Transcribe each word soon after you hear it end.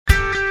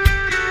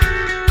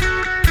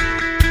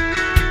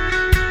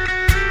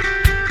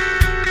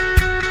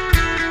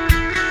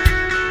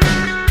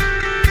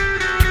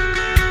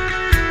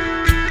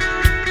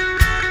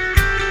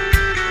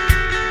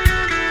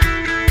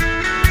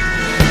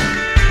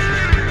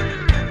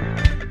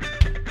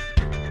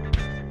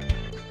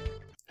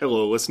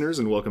Hello, listeners,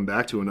 and welcome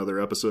back to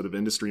another episode of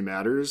Industry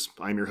Matters.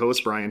 I'm your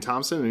host, Brian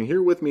Thompson, and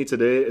here with me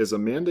today is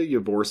Amanda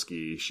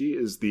Yavorsky. She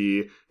is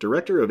the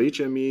Director of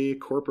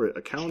HME Corporate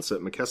Accounts at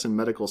McKesson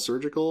Medical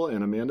Surgical.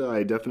 And Amanda,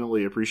 I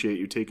definitely appreciate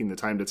you taking the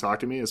time to talk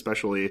to me,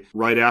 especially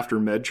right after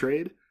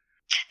MedTrade.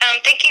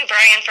 Thank you,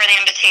 Brian, for the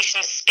invitation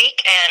to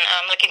speak, and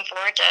I'm looking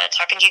forward to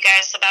talking to you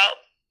guys about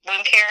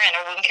wound care and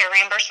our wound care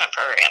reimbursement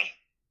program.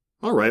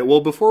 All right. Well,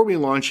 before we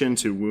launch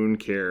into wound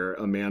care,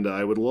 Amanda,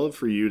 I would love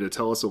for you to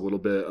tell us a little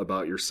bit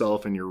about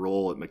yourself and your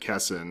role at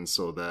McKesson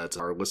so that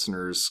our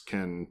listeners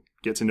can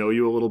get to know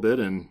you a little bit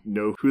and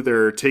know who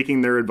they're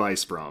taking their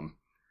advice from.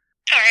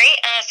 All right.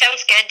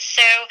 Sounds good.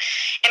 So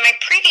in my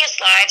previous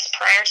lives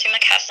prior to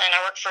McKesson, I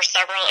worked for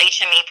several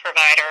HME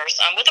providers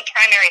with a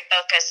primary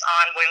focus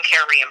on wound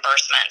care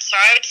reimbursement. So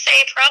I would say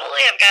probably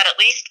I've got at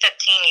least 15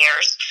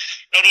 years,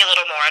 maybe a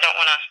little more. I don't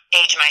want to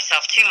age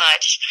myself too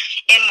much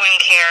in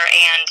wound care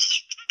and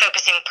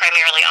focusing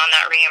primarily on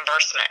that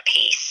reimbursement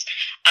piece.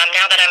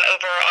 Now that I'm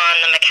over on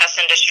the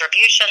McKesson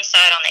distribution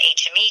side on the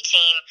HME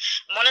team,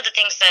 one of the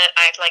things that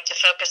I'd like to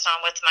focus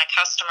on with my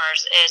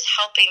customers is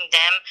helping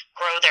them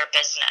grow their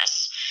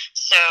business.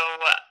 So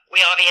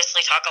we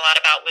obviously talk a lot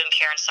about wound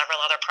care and several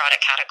other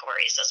product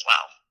categories as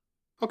well.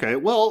 Okay,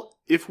 well,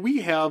 if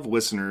we have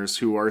listeners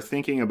who are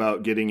thinking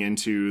about getting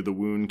into the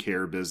wound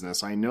care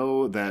business, I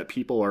know that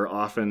people are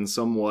often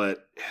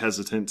somewhat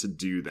hesitant to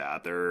do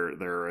that. There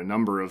are a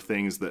number of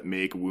things that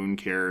make wound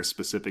care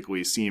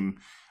specifically seem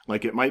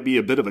like it might be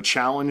a bit of a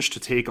challenge to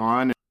take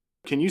on.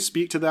 Can you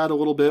speak to that a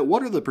little bit?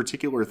 What are the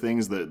particular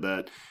things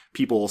that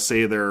people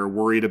say they're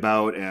worried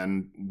about,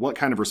 and what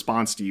kind of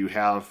response do you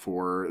have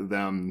for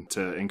them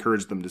to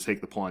encourage them to take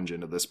the plunge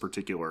into this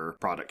particular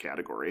product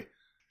category?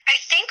 I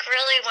think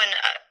really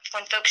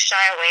when folks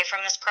shy away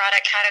from this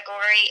product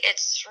category,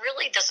 it's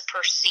really this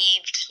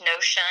perceived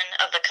notion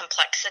of the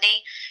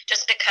complexity,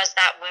 just because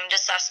that wound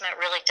assessment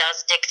really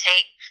does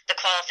dictate the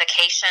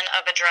qualification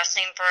of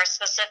addressing for a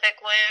specific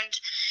wound.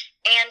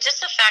 And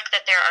just the fact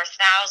that there are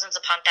thousands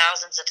upon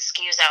thousands of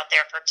SKUs out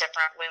there for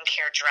different wound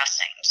care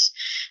dressings.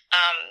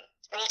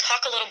 We'll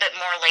talk a little bit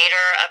more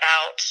later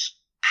about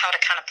how to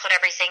kind of put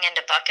everything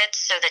into buckets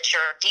so that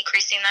you're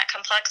decreasing that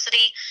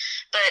complexity.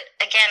 But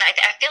again,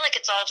 I feel like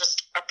it's all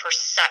just a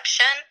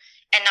perception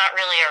and not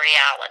really a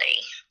reality.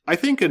 I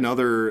think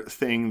another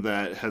thing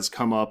that has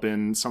come up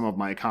in some of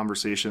my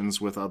conversations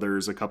with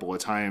others a couple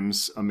of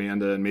times,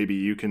 Amanda, and maybe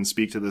you can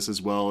speak to this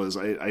as well, is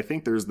I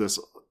think there's this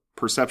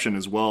perception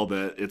as well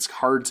that it's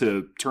hard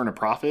to turn a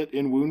profit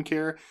in wound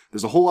care.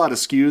 There's a whole lot of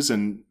SKUs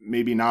and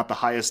maybe not the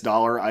highest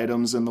dollar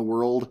items in the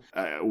world,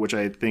 which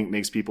I think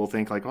makes people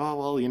think like, oh,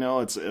 well, you know,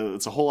 it's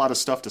a whole lot of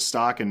stuff to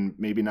stock and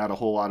maybe not a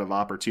whole lot of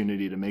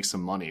opportunity to make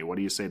some money. What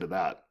do you say to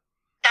that?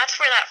 That's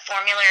where that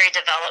formulary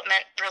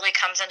development really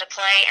comes into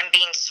play and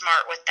being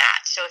smart with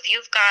that. So if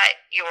you've got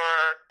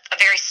a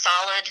very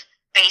solid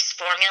base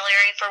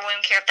formulary for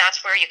wound care,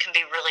 that's where you can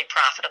be really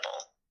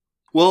profitable.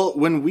 Well,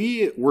 when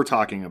we were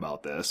talking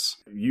about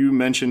this, you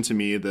mentioned to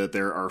me that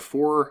there are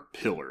 4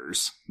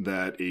 pillars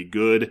that a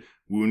good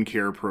wound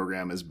care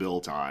program is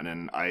built on.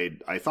 And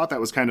I thought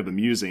that was kind of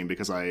amusing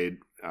because I,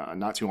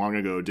 not too long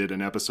ago, did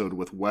an episode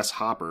with Wes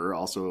Hopper,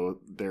 also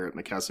there at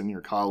McKesson,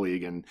 your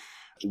colleague. And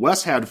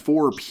Wes had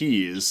 4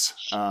 Ps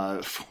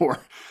for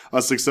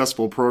a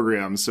successful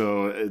program.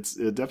 So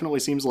it definitely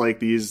seems like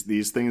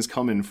these things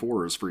come in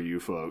 4s for you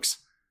folks.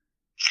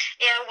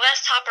 Yeah,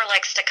 Wes Hopper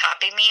likes to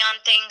copy me on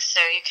things, so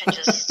you can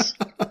just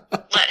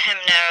let him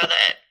know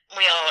that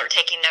we all are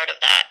taking note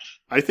of that.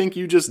 I think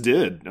you just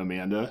did,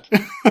 Amanda.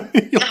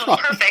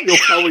 Perfect. You'll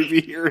probably be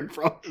hearing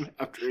from him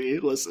after he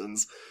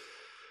listens.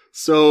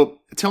 So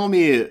tell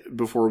me,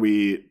 before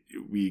we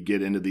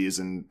get into these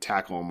and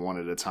tackle them one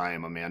at a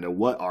time, Amanda,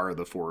 what are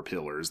the 4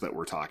 pillars that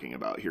we're talking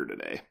about here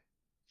today?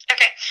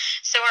 Okay,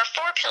 so our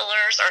 4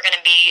 pillars are going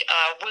to be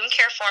wound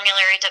care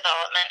formulary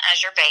development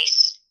as your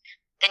base.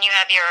 Then you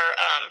have your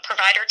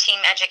provider team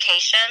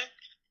education,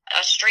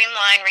 a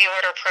streamlined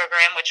reorder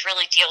program, which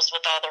really deals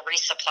with all the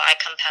resupply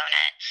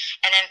component.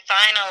 And then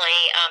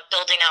finally,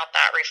 building out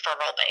that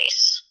referral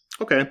base.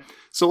 Okay,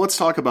 so let's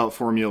talk about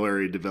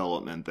formulary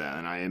development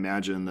then. I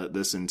imagine that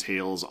this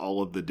entails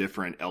all of the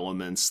different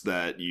elements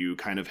that you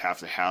kind of have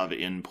to have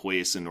in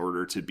place in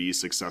order to be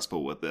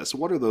successful with this.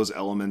 What are those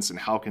elements and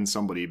how can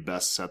somebody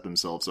best set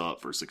themselves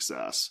up for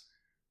success?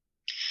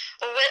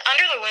 Well,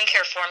 under the wound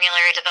care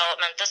formulary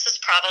development, this is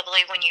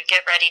probably when you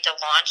get ready to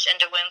launch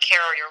into wound care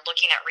or you're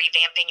looking at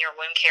revamping your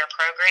wound care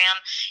program,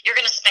 you're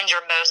going to spend your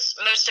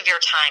most of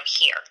your time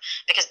here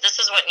because this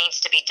is what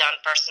needs to be done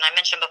first. And I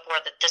mentioned before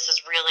that this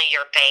is really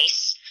your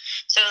base.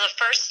 So the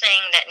first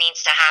thing that needs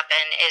to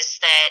happen is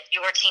that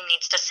your team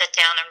needs to sit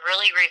down and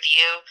really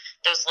review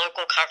those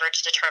local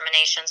coverage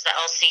determinations, the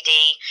LCD,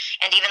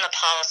 and even the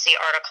policy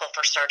article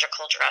for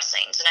surgical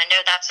dressings. And I know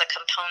that's a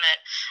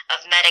component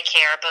of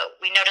Medicare, but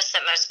we notice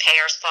that most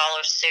payers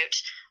follow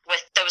suit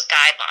with those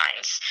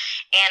guidelines.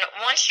 And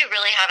once you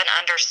really have an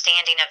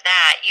understanding of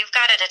that, you've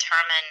got to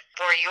determine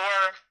for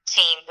your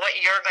team what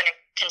you're going to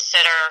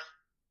consider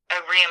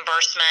a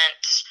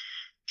reimbursement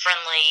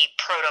friendly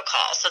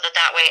protocol so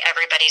that way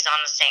everybody's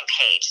on the same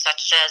page,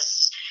 such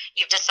as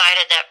you've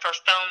decided that for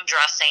foam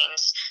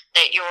dressings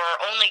that you're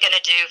only going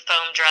to do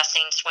foam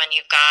dressings when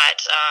you've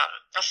got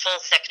a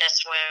full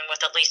thickness wound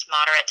with at least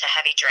moderate to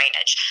heavy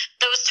drainage,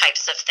 those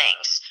types of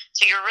things.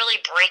 So you're really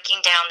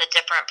breaking down the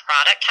different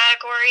product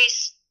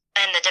categories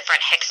and the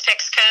different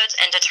HCPCS codes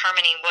and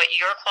determining what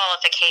your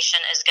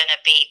qualification is going to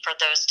be for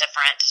those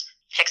different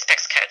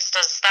HCPCS codes.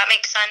 Does that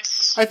make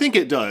sense? I think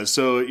it does.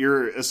 So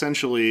you're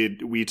essentially,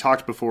 we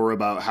talked before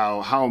about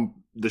how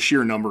the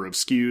sheer number of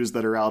SKUs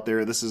that are out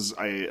there. This is,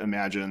 I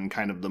imagine,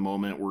 kind of the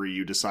moment where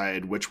you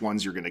decide which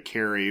ones you're going to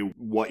carry,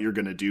 what you're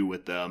going to do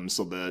with them,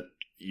 so that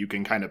you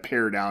can kind of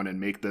pare down and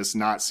make this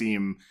not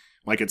seem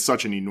like it's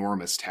such an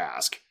enormous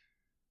task.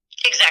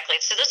 Exactly.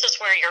 So this is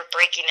where you're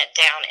breaking it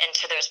down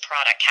into those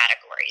product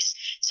categories.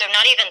 So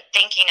not even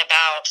thinking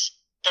about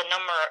the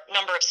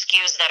number of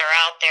SKUs that are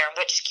out there and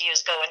which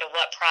SKUs go into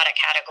what product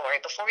category.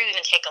 Before you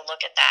even take a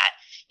look at that,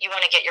 you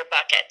want to get your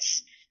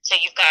buckets. So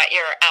you've got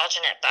your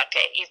alginate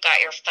bucket, you've got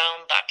your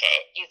foam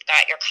bucket, you've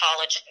got your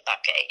collagen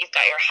bucket, you've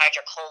got your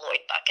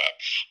hydrocolloid bucket,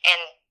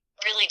 and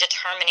really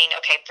determining,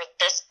 okay, for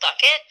this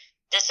bucket,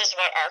 this is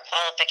what our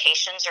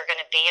qualifications are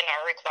going to be and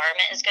our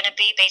requirement is going to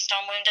be based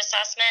on wound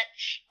assessment.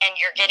 And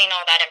you're getting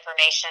all that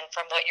information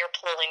from what you're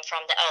pulling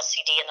from the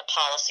LCD and the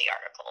policy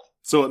article.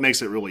 So it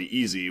makes it really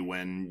easy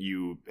when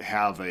you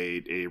have a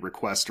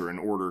request or an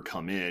order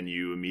come in.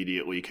 You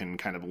immediately can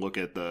kind of look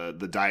at the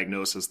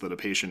diagnosis that a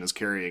patient is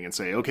carrying and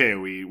say, okay,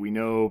 we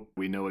know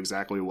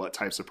exactly what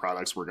types of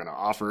products we're going to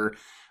offer,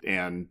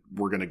 and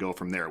we're going to go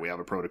from there. We have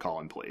a protocol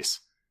in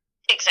place.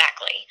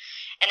 Exactly.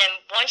 And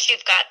then once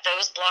you've got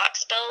those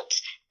blocks built,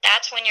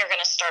 that's when you're going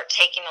to start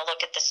taking a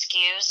look at the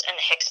SKUs and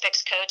the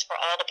HCPCS codes for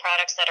all the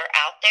products that are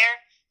out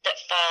there that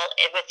fall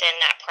within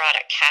that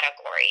product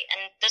category.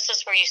 And this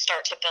is where you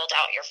start to build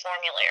out your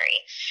formulary.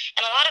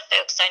 And a lot of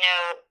folks, I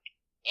know,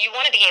 you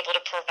want to be able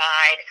to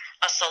provide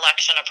a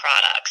selection of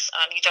products.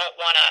 You don't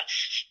want to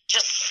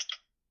just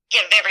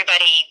give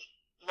everybody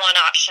one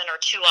option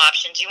or two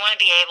options. You want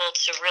to be able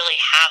to really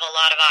have a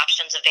lot of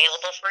options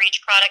available for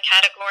each product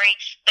category,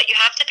 but you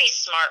have to be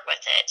smart with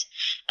it.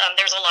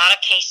 There's a lot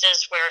of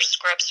cases where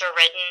scripts are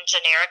written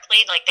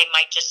generically, like they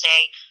might just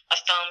say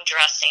a foam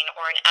dressing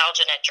or an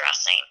alginate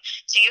dressing.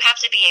 So you have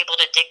to be able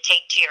to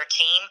dictate to your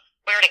team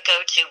where to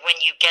go to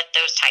when you get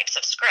those types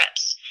of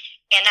scripts.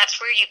 And that's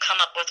where you come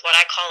up with what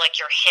I call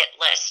like your hit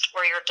list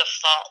or your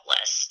default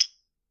list.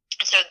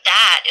 And so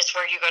that is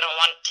where you're going to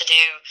want to do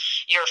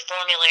your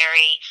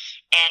formulary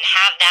and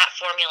have that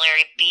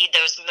formulary be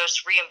those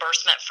most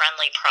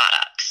reimbursement-friendly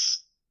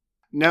products.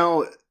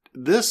 Now,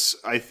 this,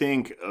 I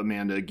think,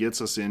 Amanda,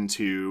 gets us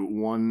into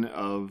one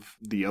of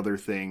the other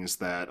things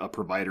that a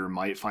provider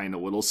might find a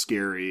little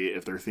scary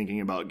if they're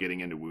thinking about getting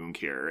into wound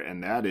care,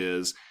 and that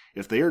is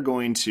if they are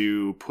going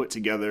to put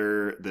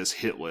together this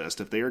hit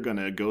list, if they are going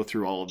to go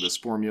through all of this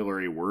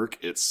formulary work,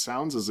 it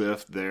sounds as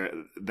if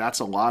that's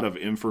a lot of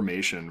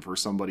information for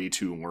somebody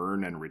to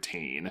learn and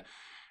retain.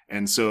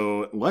 And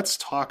so let's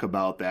talk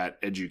about that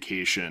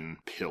education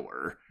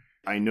pillar.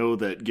 I know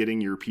that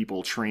getting your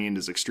people trained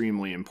is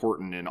extremely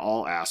important in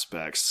all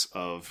aspects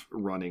of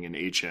running an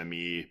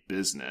HME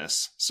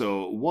business.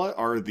 So what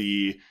are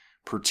the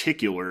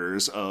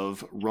particulars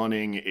of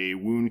running a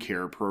wound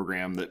care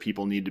program that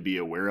people need to be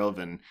aware of?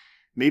 And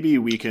maybe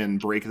we can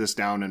break this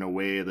down in a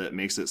way that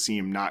makes it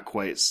seem not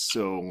quite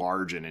so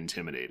large and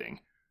intimidating.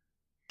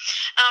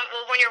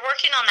 Well, when you're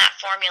working on that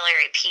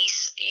formulary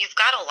piece, you've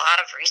got a lot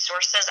of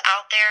resources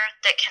out there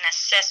that can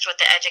assist with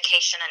the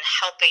education and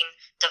helping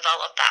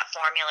develop that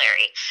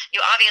formulary. You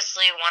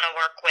obviously want to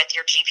work with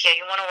your GPO.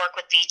 You want to work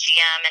with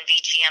VGM and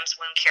VGM's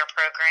wound care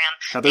program.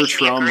 Heather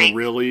Trum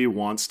really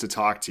wants to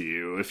talk to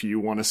you if you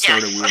want to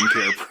start a wound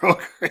care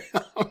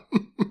program.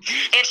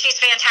 And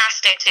she's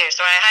fantastic, too.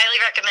 So I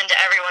highly recommend to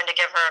everyone to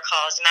give her a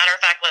call. As a matter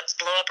of fact, let's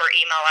blow up her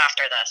email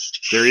after this.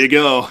 There you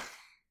go.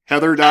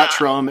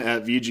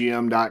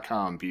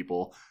 Heather.Trum@VGM.com,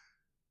 people.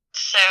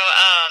 So,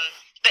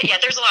 but yeah,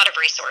 there's a lot of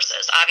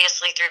resources.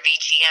 Obviously, through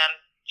VGM,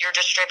 your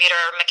distributor,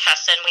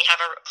 McKesson, we have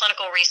a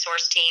clinical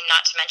resource team,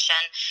 not to mention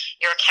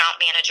your account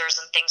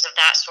managers and things of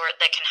that sort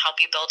that can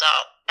help you build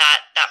out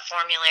that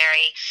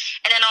formulary.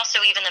 And then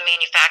also even the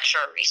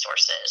manufacturer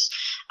resources.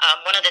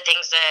 One of the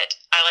things that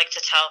I like to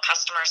tell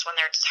customers when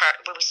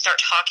we start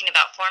talking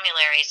about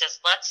formularies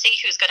is let's see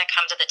who's going to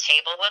come to the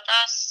table with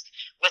us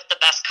with the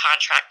best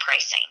contract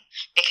pricing,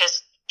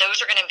 because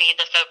those are going to be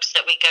the folks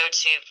that we go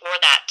to for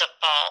that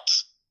default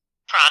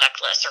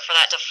product list or for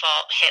that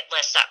default hit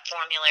list, that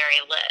formulary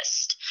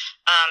list.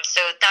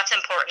 So that's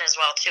important as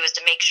well, too, is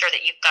to make sure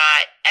that you've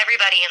got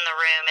everybody in the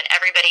room and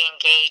everybody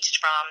engaged,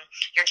 from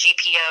your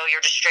GPO, your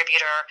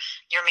distributor,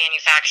 your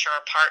manufacturer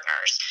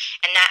partners,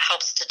 and that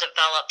helps to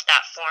develop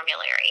that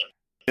formulary.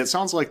 It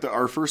sounds like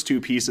our first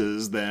two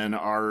pieces then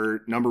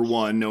are, number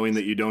one, knowing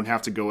that you don't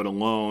have to go it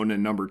alone,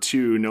 and number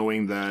two,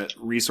 knowing that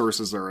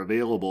resources are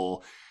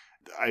available.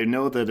 I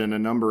know that in a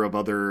number of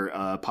other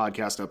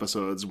podcast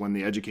episodes, when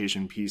the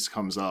education piece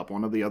comes up,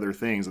 one of the other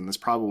things, and this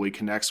probably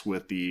connects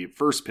with the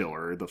first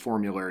pillar, the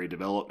formulary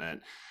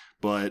development,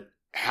 but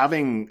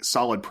having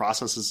solid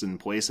processes in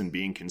place and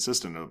being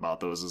consistent about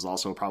those is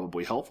also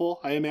probably helpful,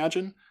 I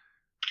imagine.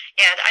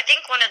 Yeah, I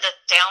think one of the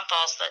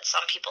downfalls that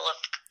some people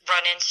have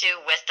run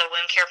into with the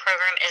wound care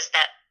program is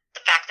that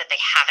the fact that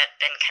they haven't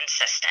been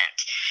consistent.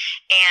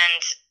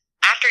 And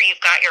after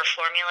you've got your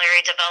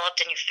formulary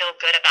developed and you feel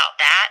good about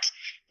that,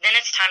 then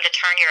it's time to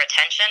turn your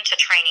attention to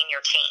training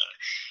your team.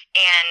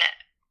 And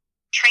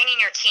training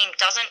your team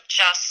doesn't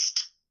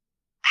just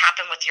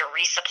happen with your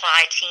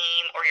resupply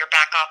team or your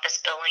back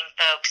office billing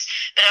folks,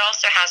 but it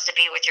also has to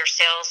be with your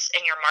sales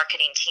and your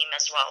marketing team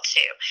as well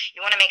too.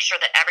 You want to make sure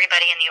that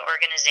everybody in the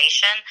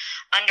organization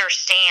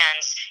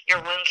understands your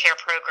wound care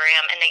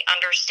program, and they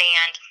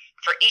understand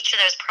for each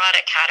of those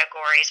product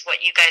categories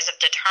what you guys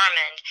have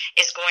determined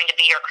is going to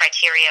be your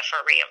criteria for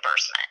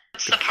reimbursement.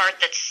 That's the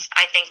part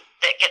I think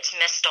that gets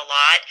missed a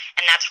lot,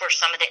 and that's where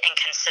some of the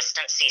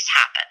inconsistencies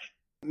happen.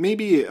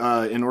 Maybe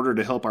in order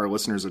to help our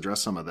listeners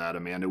address some of that,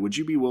 Amanda, would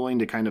you be willing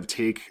to kind of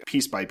take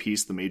piece by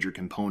piece the major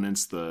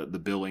components, the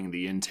billing,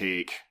 the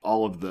intake,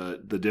 all of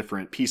the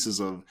different pieces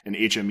of an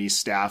HME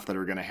staff that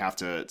are going to have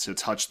to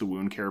touch the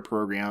wound care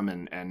program,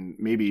 and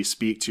maybe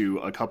speak to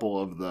a couple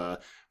of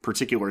the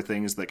particular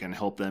things that can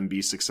help them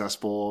be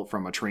successful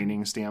from a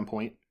training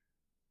standpoint?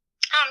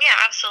 Yeah,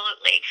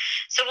 absolutely.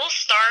 So we'll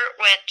start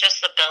with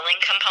just the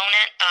billing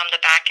component, the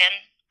back end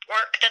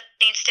work that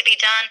needs to be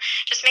done,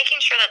 just making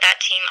sure that that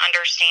team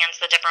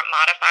understands the different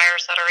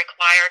modifiers that are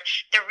required.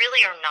 There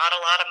really are not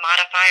a lot of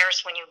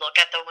modifiers when you look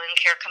at the wound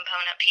care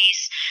component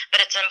piece, but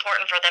it's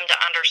important for them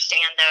to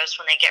understand those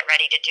when they get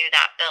ready to do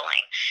that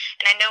billing.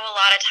 And I know a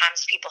lot of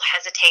times people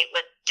hesitate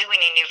with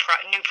doing a new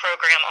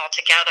program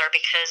altogether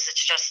because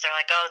it's just, they're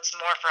like, oh, it's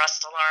more for us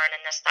to learn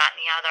and this, that,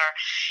 and the other.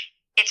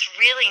 It's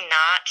really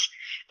not.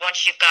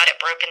 Once you've got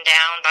it broken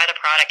down by the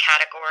product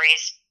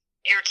categories,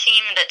 your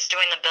team that's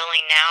doing the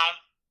billing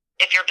now,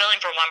 if you're billing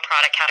for one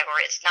product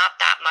category, it's not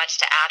that much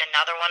to add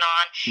another one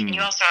on. And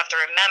you also have to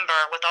remember,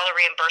 with all the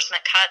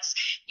reimbursement cuts,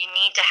 you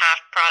need to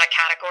have product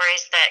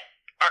categories that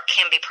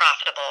can be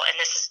profitable, and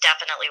this is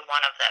definitely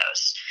one of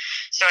those.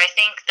 So I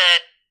think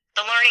that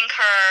the learning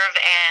curve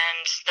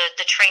and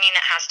the training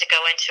that has to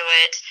go into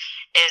it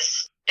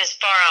is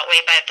far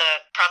outweighed by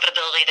the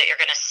profitability that you're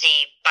going to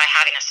see by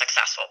having a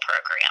successful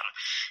program.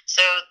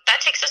 So that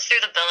takes us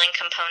through the billing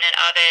component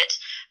of it.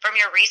 From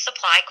your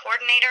resupply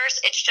coordinators,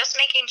 it's just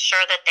making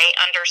sure that they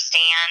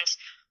understand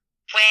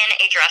when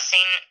a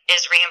dressing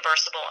is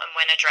reimbursable and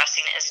when a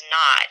dressing is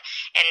not,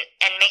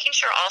 and making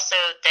sure also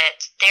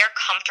that they're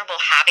comfortable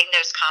having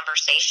those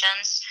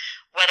conversations,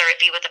 whether it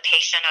be with a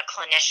patient, a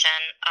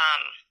clinician,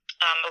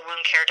 a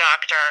wound care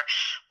doctor,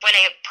 when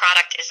a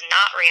product is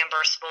not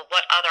reimbursable,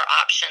 what other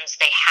options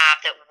they have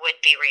that would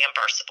be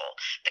reimbursable,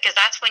 because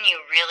that's when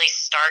you really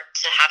start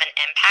to have an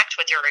impact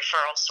with your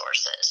referral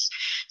sources.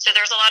 So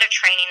there's a lot of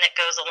training that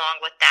goes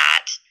along with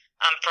that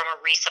from a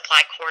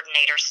resupply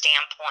coordinator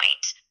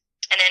standpoint.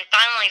 And then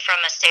finally, from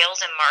a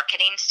sales and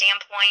marketing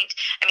standpoint,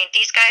 I mean,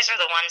 these guys are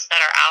the ones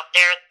that are out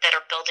there that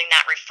are building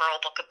that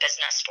referral book of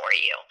business for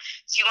you.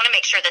 So you want to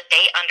make sure that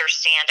they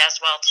understand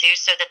as well, too,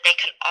 so that they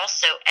can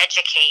also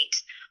educate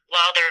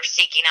while they're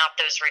seeking out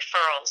those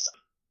referrals.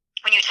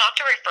 When you talk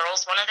to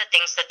referrals, one of the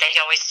things that they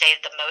always say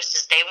the most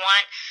is they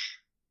want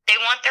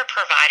their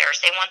providers,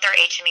 they want their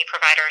HME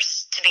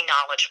providers to be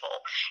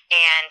knowledgeable.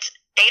 And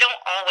they don't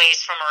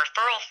always, from a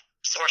referral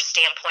source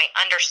standpoint,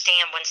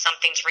 understand when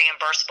something's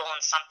reimbursable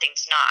and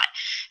something's not.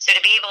 So to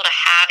be able to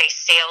have a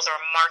sales or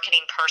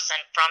marketing person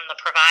from the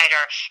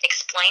provider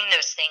explain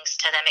those things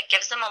to them, it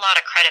gives them a lot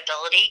of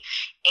credibility,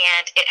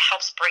 and it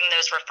helps bring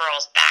those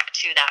referrals back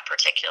to that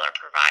particular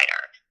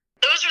provider.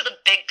 Those are the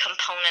big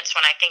components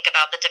when I think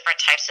about the different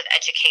types of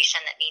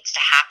education that needs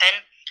to happen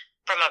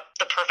from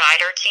the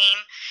provider team.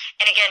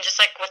 And again, just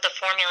like with the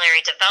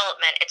formulary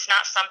development, it's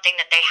not something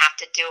that they have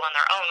to do on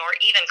their own or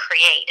even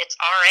create. It's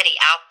already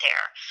out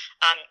there.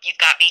 You've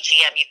got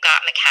BGM, you've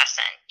got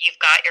McKesson, you've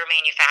got your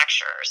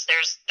manufacturers.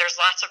 There's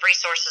lots of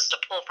resources to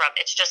pull from.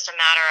 It's just a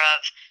matter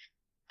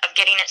of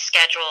getting it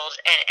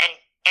scheduled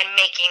and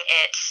making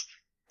it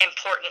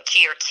important to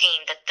your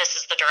team that this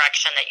is the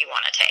direction that you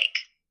want to take.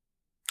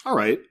 All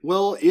right.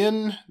 Well,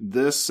 in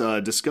this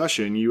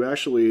discussion, you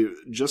actually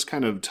just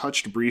kind of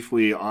touched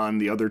briefly on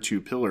the other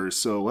two pillars.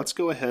 So let's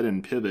go ahead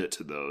and pivot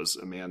to those,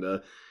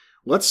 Amanda.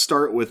 Let's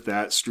start with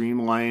that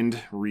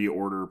streamlined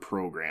reorder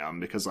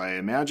program, because I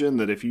imagine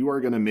that if you are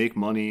going to make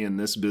money in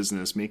this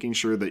business, making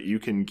sure that you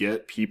can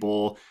get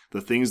people the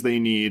things they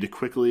need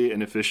quickly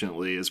and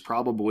efficiently is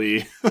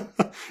probably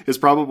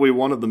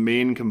one of the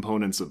main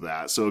components of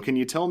that. So can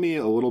you tell me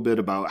a little bit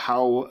about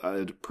how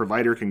a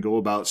provider can go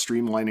about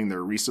streamlining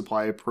their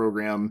resupply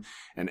program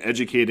and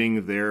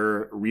educating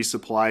their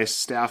resupply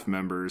staff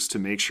members to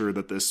make sure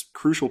that this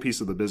crucial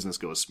piece of the business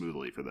goes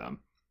smoothly for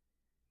them?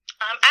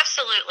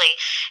 Absolutely.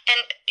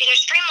 And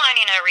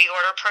streamlining a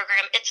reorder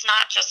program, it's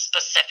not just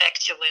specific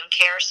to wound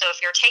care. So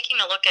if you're taking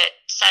a look at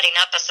setting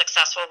up a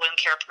successful wound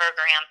care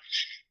program,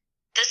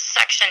 this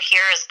section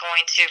here is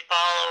going to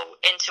follow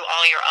into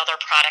all your other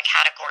product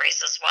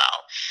categories as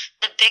well.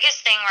 The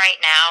biggest thing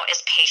right now is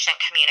patient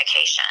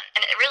communication.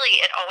 And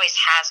it always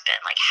has been.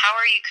 Like, how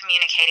are you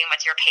communicating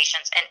with your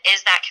patients, and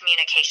is that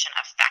communication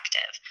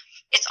effective?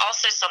 It's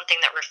also something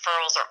that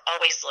referrals are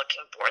always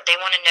looking for. They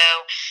want to know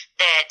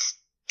that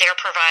their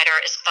provider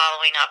is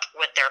following up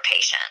with their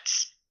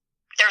patients.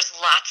 There's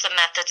lots of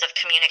methods of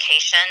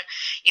communication.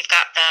 You've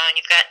got phone,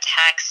 you've got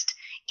text,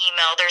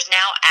 email. There's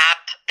now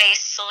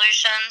app-based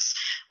solutions,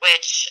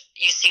 which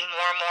you see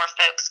more and more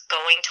folks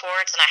going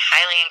towards, and I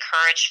highly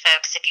encourage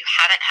folks, if you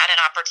haven't had an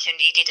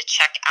opportunity to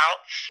check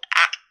out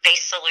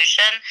app-based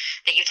solution,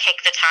 that you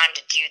take the time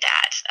to do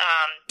that.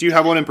 Do you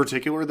have one in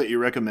particular that you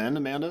recommend,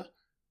 Amanda?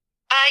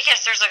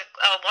 Yes, there's a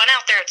one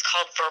out there. It's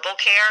called Verbal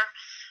Care,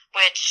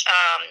 which,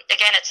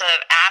 again, it's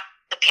an app.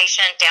 The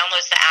patient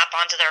downloads the app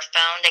onto their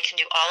phone. They can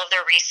do all of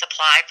their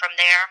resupply from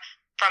there.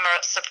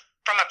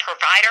 From a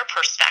provider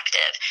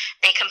perspective,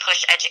 they can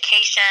push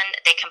education,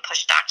 they can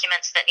push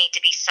documents that need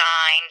to be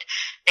signed,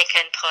 they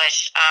can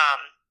push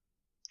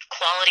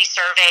quality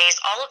surveys,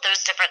 all of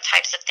those different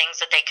types of things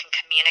that they can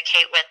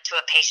communicate with to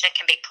a patient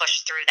can be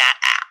pushed through that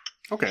app.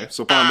 Okay,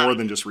 so far more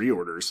than just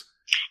reorders.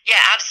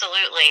 Yeah,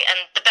 absolutely.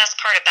 And the best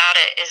part about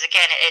it is,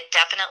 again, it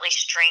definitely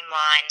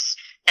streamlines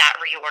that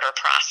reorder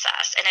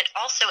process. And it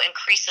also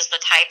increases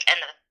the type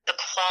and the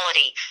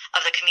quality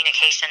of the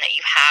communication that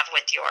you have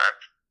with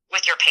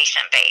your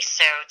patient base.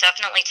 So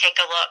definitely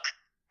take a look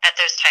at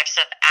those types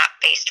of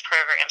app-based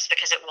programs,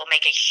 because it will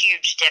make a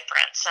huge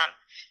difference.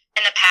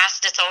 In the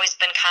past, it's always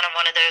been kind of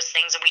one of those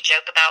things that we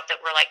joke about, that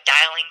we're like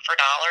dialing for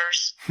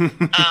dollars,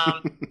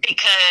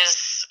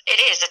 because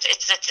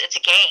it's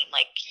a game.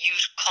 Like, you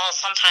call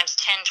sometimes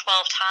 10,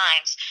 12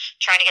 times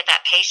trying to get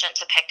that patient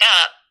to pick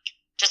up,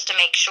 just to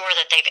make sure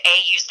that they've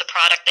used the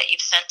product that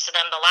you've sent to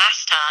them the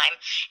last time,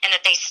 and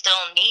that they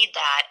still need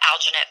that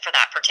alginate for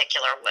that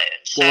particular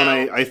wound. So, well,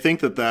 and I think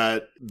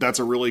that's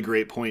a really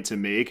great point to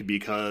make,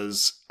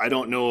 because I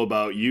don't know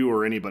about you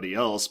or anybody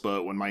else,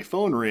 but when my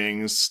phone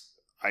rings,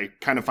 I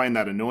kind of find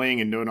that annoying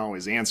and don't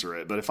always answer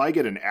it. But if I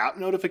get an app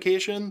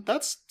notification,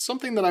 that's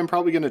something that I'm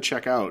probably going to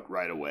check out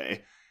right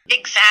away.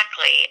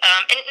 Exactly.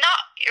 And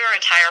not your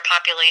entire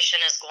population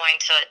is going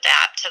to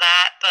adapt to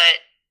that,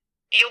 but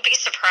you'll be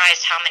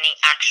surprised how many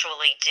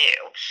actually do.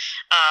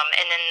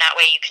 And then that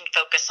way you can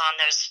focus on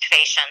those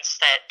patients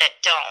that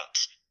don't.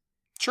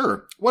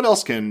 Sure. What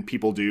else can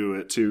people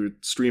do to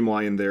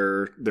streamline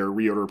their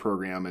reorder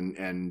program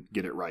and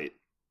get it right?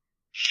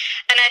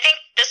 And I think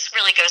this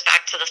really goes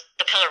back to the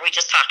pillar we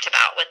just talked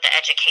about with the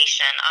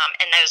education,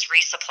 and those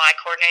resupply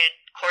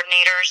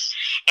coordinators,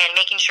 and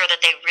making sure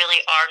that they really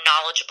are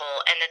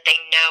knowledgeable and that they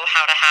know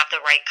how to have the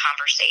right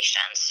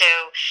conversation. So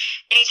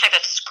any type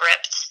of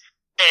script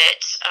that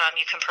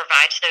you can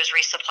provide to those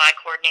resupply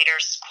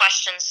coordinators,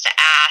 questions to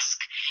ask,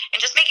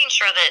 and just making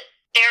sure that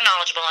they're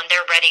knowledgeable and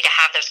they're ready to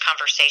have those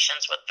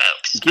conversations with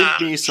folks. Give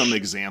me some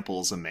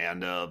examples,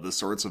 Amanda, of the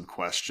sorts of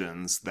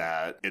questions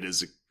that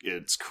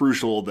it's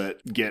crucial that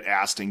get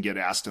asked in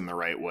the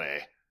right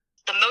way.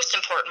 The most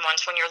important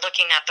ones when you're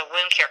looking at the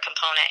wound care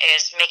component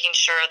is making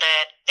sure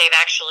that they've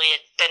actually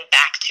been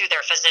back to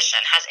their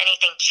physician. Has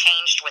anything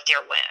changed with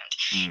your wound?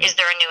 Is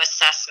there a new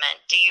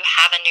assessment? Do you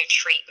have a new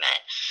treatment?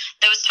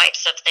 Those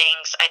types of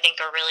things I think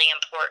are really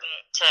important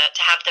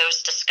to have those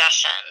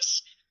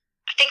discussions.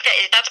 I think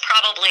that's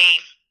probably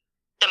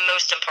the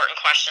most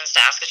important questions to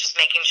ask, is just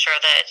making sure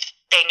that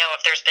they know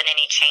if there's been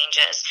any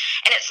changes.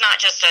 And it's not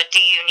just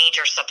do you need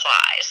your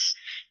supplies?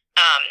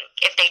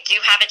 If they do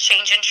have a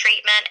change in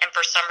treatment, and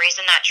for some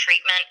reason that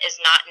treatment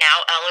is not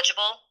now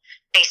eligible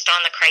based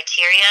on the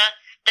criteria,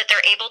 that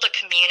they're able to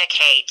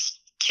communicate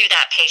to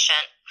that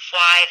patient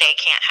why they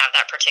can't have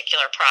that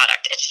particular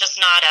product. It's just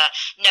not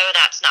no,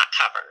 that's not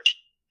covered.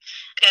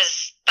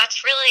 Because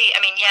that's really,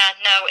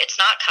 no, it's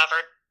not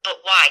covered.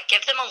 But why?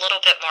 Give them a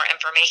little bit more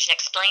information.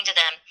 Explain to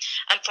them,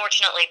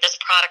 unfortunately, this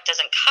product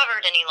isn't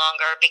covered any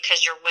longer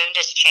because your wound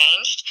has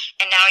changed,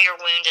 and now your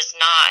wound is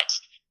not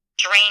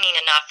draining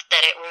enough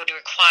that it would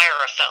require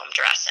a foam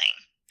dressing.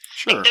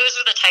 Sure. Like, those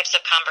are the types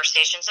of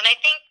conversations. And I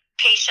think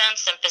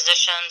patients and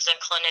physicians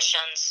and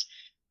clinicians,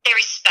 they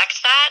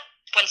respect that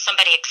when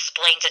somebody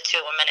explains it to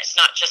them, and it's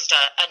not just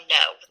a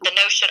no. The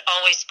no should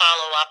always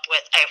follow up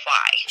with a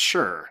why.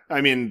 Sure.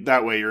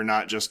 That way you're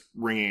not just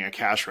ringing a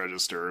cash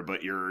register,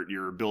 but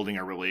you're building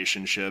a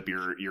relationship.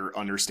 You're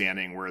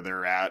understanding where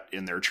they're at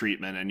in their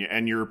treatment,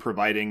 and you're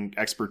providing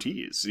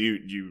expertise.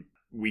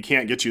 We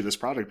can't get you this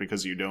product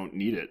because you don't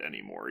need it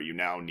anymore. You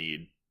now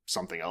need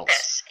something else.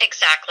 Yes,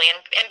 exactly.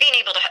 And being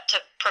able to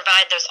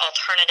provide those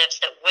alternatives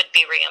that would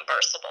be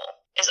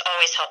reimbursable is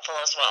always helpful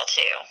as well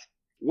too.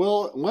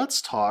 Well,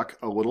 let's talk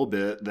a little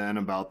bit then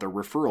about the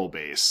referral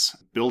base.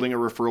 Building a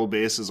referral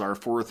base is our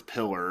fourth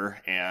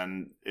pillar,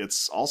 and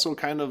it's also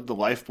kind of the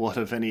lifeblood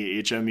of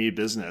any HME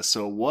business.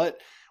 So what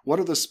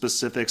are the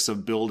specifics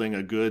of building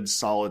a good,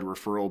 solid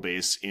referral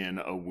base in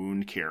a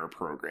wound care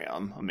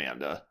program,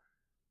 Amanda?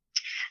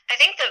 I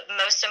think the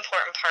most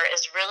important part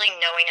is really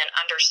knowing and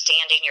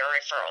understanding your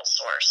referral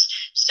source.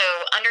 So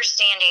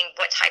understanding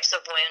what types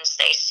of wounds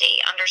they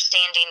see,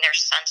 understanding their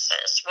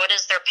census, what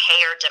is their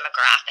payer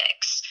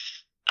demographics.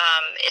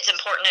 It's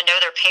important to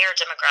know their payer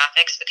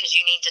demographics because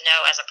you need to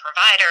know as a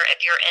provider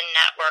if you're in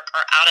network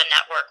or out of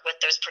network with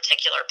those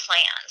particular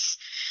plans.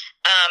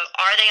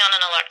 Are they on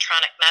an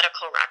electronic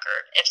medical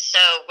record? If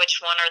so, which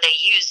one are they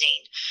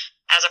using?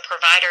 As a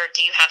provider,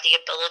 do you have the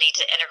ability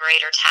to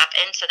integrate or tap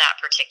into that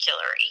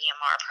particular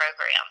EMR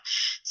program?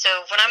 So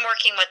when I'm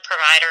working with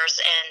providers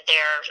and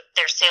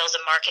their sales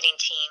and marketing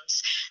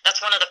teams,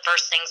 that's one of the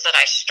first things that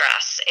I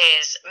stress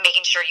is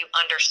making sure you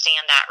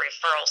understand that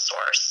referral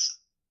source.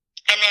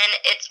 And then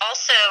it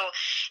also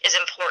is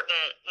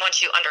important, once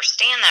you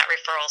understand that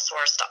referral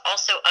source, to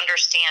also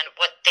understand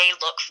what they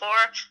look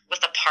for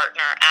with a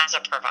partner as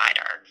a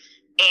provider.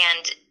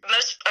 And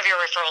most of your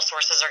referral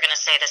sources are going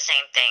to say the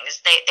same things.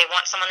 They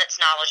want someone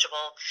that's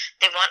knowledgeable.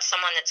 They want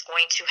someone that's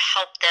going to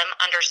help them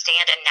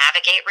understand and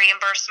navigate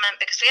reimbursement,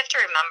 because we have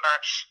to remember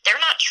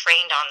they're not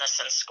trained on this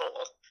in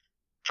school.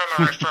 From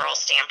a referral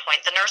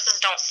standpoint, the nurses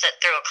don't sit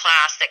through a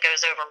class that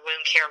goes over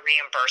wound care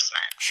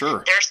reimbursement. Sure.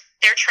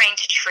 They're trained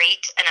to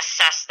treat and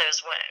assess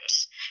those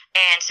wounds.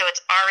 And so it's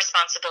our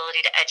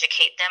responsibility to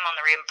educate them on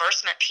the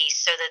reimbursement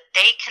piece so that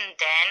they can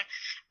then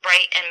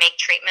write and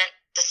make treatment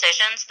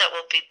decisions that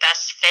will be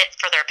best fit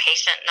for their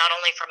patient, not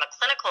only from a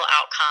clinical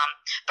outcome,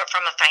 but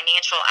from a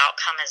financial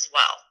outcome as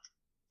well.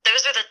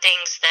 Those are the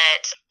things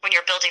that when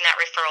you're building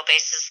that referral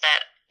basis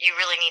that you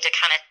really need to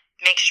kind of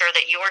make sure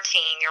that your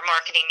team, your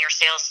marketing, your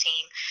sales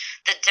team,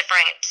 the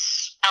different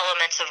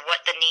elements of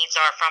what the needs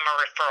are from a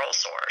referral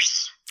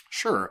source.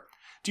 Sure.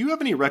 Do you have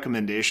any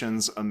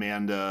recommendations,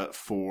 Amanda,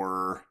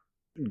 for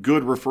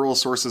good referral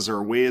sources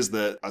or ways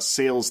that a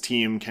sales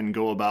team can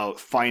go about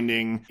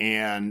finding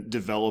and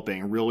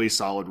developing really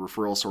solid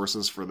referral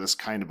sources for this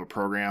kind of a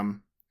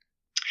program?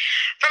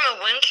 From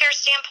a wound care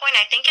standpoint,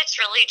 I think it's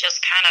really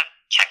just kind of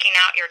checking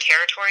out your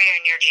territory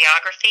and your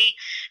geography,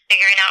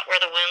 figuring out where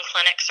the wound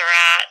clinics are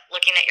at,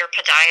 looking at your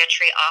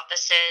podiatry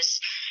offices.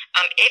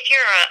 If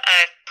you're a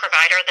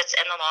provider that's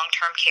in the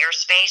long-term care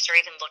space or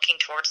even looking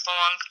towards the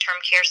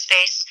long-term care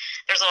space,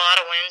 there's a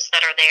lot of wounds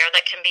that are there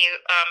that can be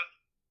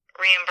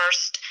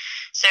reimbursed.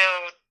 So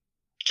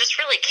just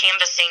really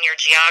canvassing your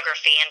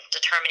geography and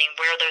determining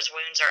where those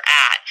wounds are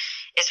at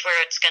is where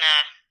it's going to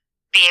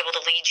be able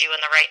to lead you in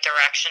the right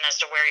direction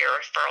as to where your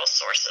referral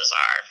sources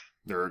are.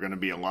 There are going to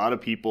be a lot of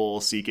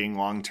people seeking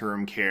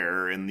long-term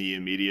care in the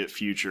immediate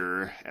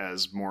future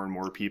as more and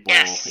more people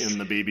in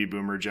the baby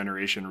boomer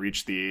generation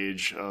reach the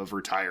age of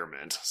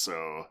retirement.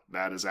 So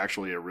that is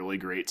actually a really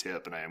great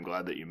tip, and I am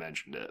glad that you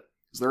mentioned it.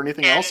 Is there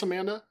anything else,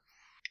 Amanda?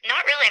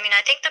 Not really. I mean,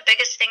 I think the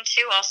biggest thing,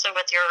 too, also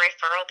with your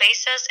referral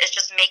basis is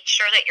just make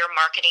sure that you're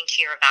marketing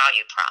to your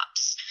value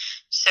props.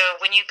 So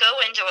when you go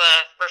into a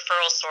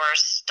referral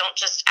source, don't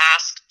just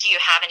ask, do you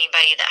have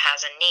anybody that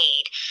has a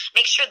need?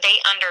 Make sure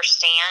they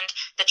understand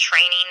the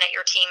training that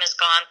your team has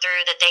gone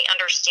through, that they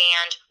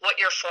understand what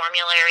your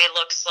formulary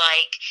looks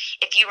like.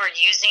 If you are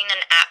using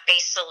an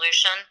app-based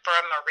solution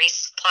from a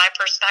resupply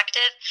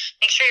perspective,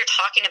 make sure you're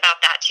talking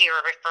about that to your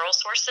referral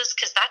sources,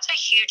 because that's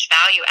a huge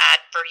value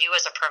add for you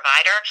as a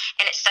provider,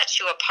 and it sets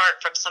you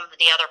apart from some of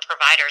the other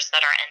providers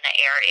that are in the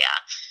area.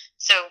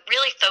 So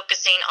really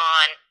focusing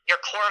on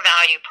your core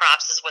value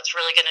props is what's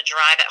really going to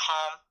drive it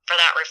home for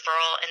that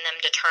referral and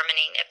them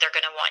determining if they're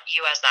going to want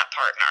you as that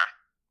partner.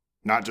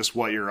 Not just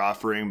what you're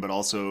offering, but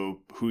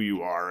also who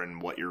you are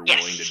and what you're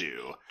willing to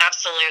do.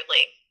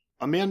 Absolutely.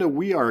 Amanda,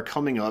 we are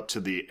coming up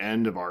to the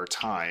end of our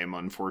time,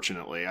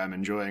 unfortunately. I'm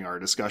enjoying our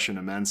discussion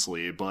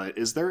immensely, but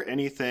is there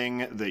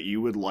anything that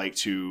you would like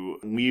to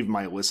leave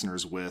my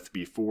listeners with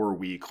before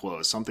we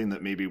close? Something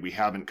that maybe we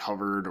haven't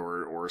covered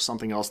or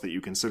something else that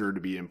you consider to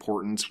be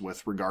important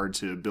with regard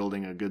to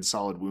building a good,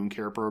 solid wound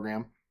care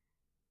program?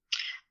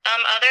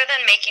 Other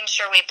than making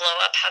sure we blow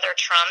up Heather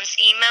Trum's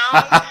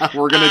email.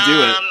 We're going to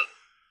do it.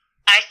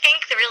 I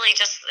think really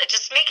just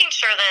making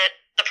sure that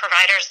the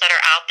providers that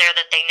are out there,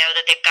 that they know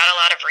that they've got a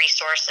lot of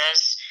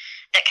resources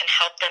that can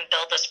help them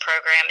build this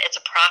program. It's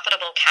a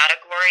profitable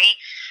category.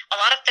 A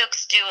lot of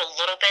folks do a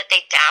little bit,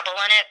 they dabble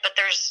in it, but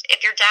if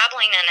you're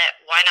dabbling in it,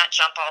 why not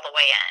jump all the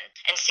way in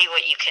and see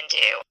what you can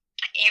do?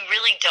 You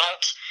really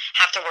don't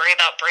have to worry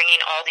about bringing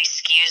all these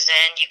SKUs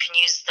in. You can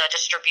use the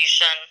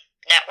distribution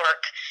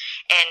network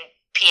and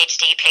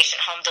PhD, patient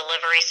home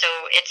delivery. So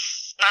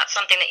it's not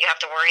something that you have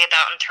to worry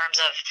about in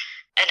terms of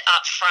an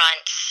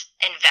upfront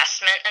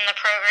investment in the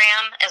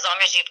program. As long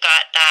as you've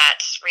got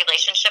that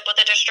relationship with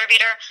a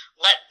distributor,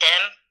 let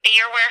them be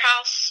your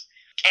warehouse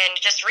and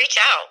just reach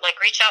out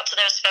to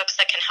those folks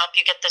that can help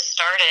you get this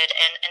started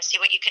and see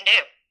what you can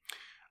do.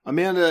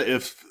 Amanda,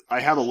 if I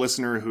have a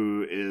listener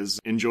who is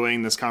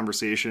enjoying this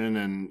conversation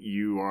and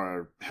you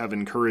have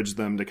encouraged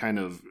them to kind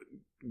of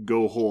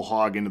go whole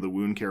hog into the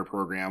wound care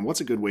program,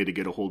 what's a good way to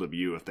get a hold of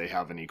you if they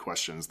have any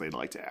questions they'd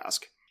like to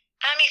ask?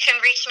 You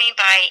can reach me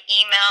by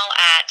email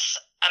at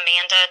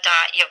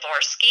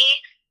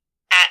amanda.yavorsky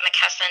at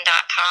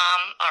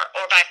McKesson.com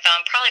or by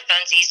phone. Probably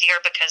phone's easier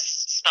because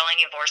spelling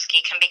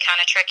Yavorsky can be kind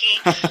of tricky.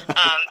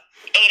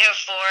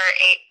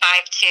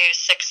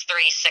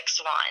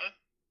 804-852-6361.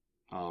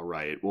 All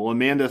right. Well,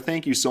 Amanda,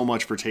 thank you so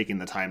much for taking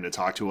the time to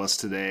talk to us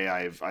today.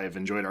 I've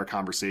enjoyed our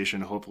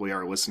conversation. Hopefully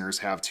our listeners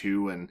have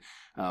too. And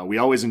we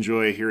always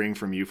enjoy hearing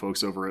from you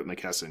folks over at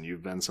McKesson.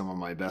 You've been some of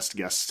my best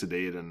guests to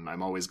date, and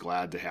I'm always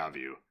glad to have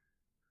you.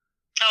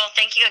 Oh,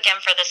 thank you again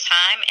for this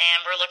time,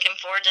 and we're looking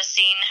forward to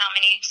seeing how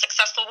many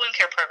successful wound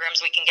care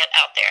programs we can get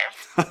out there.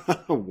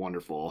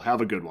 Wonderful. Have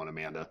a good one,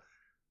 Amanda.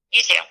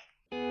 You too.